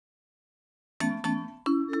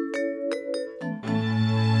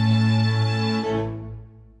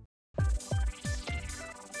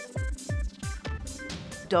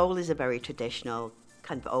Dole is a very traditional,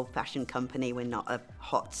 kind of old-fashioned company. We're not a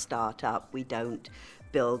hot startup. We don't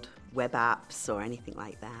build web apps or anything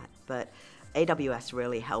like that. But AWS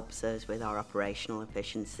really helps us with our operational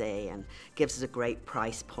efficiency and gives us a great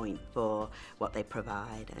price point for what they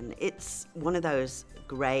provide. And it's one of those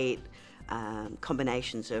great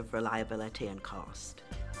combinations of reliability and cost.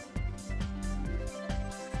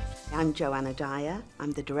 I'm Joanna Dyer.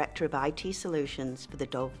 I'm the Director of IT Solutions for the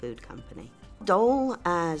Dole Food Company. Dole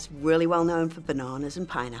is really well known for bananas and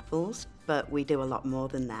pineapples, but we do a lot more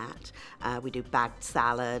than that. We do bagged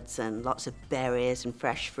salads and lots of berries and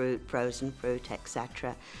fresh fruit, frozen fruit,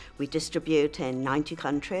 etc. We distribute in 90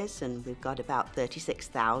 countries and we've got about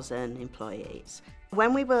 36,000 employees.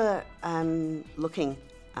 When we were looking,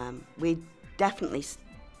 we definitely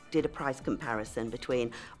did a price comparison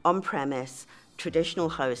between on-premise, traditional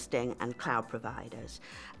hosting and cloud providers.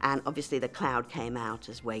 And obviously the cloud came out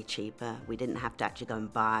as way cheaper. We didn't have to actually go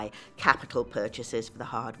and buy capital purchases for the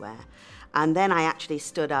hardware. And then I actually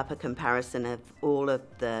stood up a comparison of all of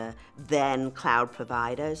the then cloud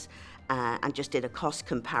providers and just did a cost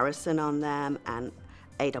comparison on them, and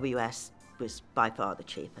AWS was by far the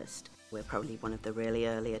cheapest. We're probably one of the really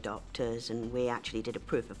early adopters, and we actually did a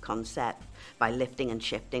proof of concept by lifting and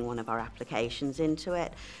shifting one of our applications into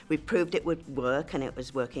it. We proved it would work, and it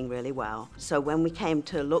was working really well. So when we came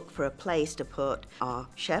to look for a place to put our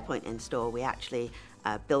SharePoint install, we actually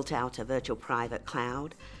built out a virtual private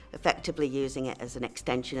cloud, effectively using it as an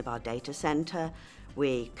extension of our data center.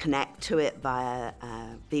 We connect to it via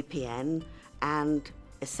VPN and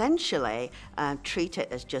essentially treat it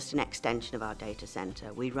as just an extension of our data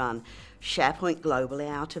center. We run SharePoint globally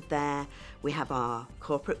out of there. We have our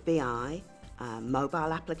corporate BI,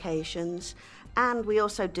 mobile applications, and we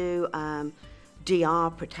also do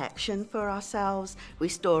DR protection for ourselves. We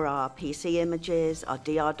store our PC images, our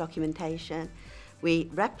DR documentation.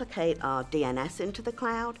 We replicate our DNS into the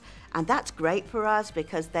cloud, and that's great for us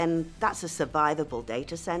because then that's a survivable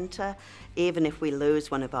data center, even if we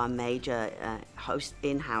lose one of our major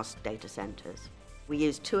in-house data centers. We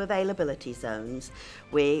use 2 availability zones.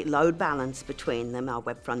 We load balance between them. Our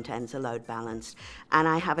web front ends are load balanced. And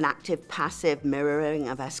I have an active passive mirroring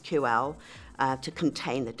of SQL to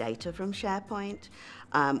contain the data from SharePoint.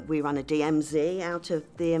 We run a DMZ out of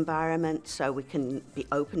the environment so we can be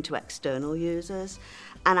open to external users.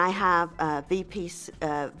 And I have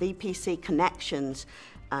VPC connections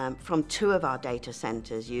from 2 of our data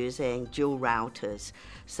centers using dual routers.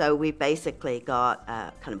 So we basically got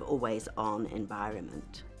a kind of always-on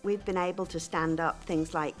environment. We've been able to stand up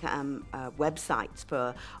things like websites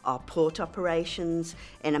for our port operations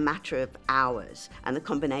in a matter of hours. And the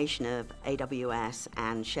combination of AWS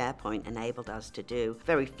and SharePoint enabled us to do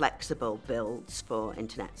very flexible builds for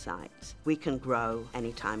internet sites. We can grow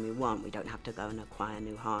anytime we want. We don't have to go and acquire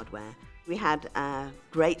new hardware. We had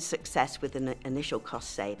great success with the initial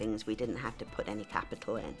cost savings. We didn't have to put any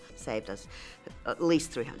capital in. It saved us at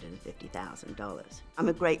least $350,000. I'm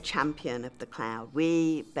a great champion of the cloud.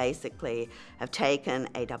 We basically have taken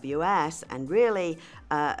AWS and really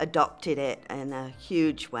adopted it in a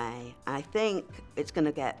huge way. I think it's going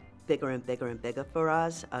to get bigger and bigger and bigger for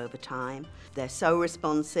us over time. They're so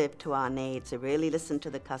responsive to our needs. They really listen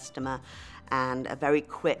to the customer and are very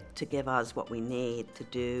quick to give us what we need to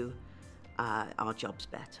do our jobs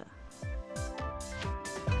better.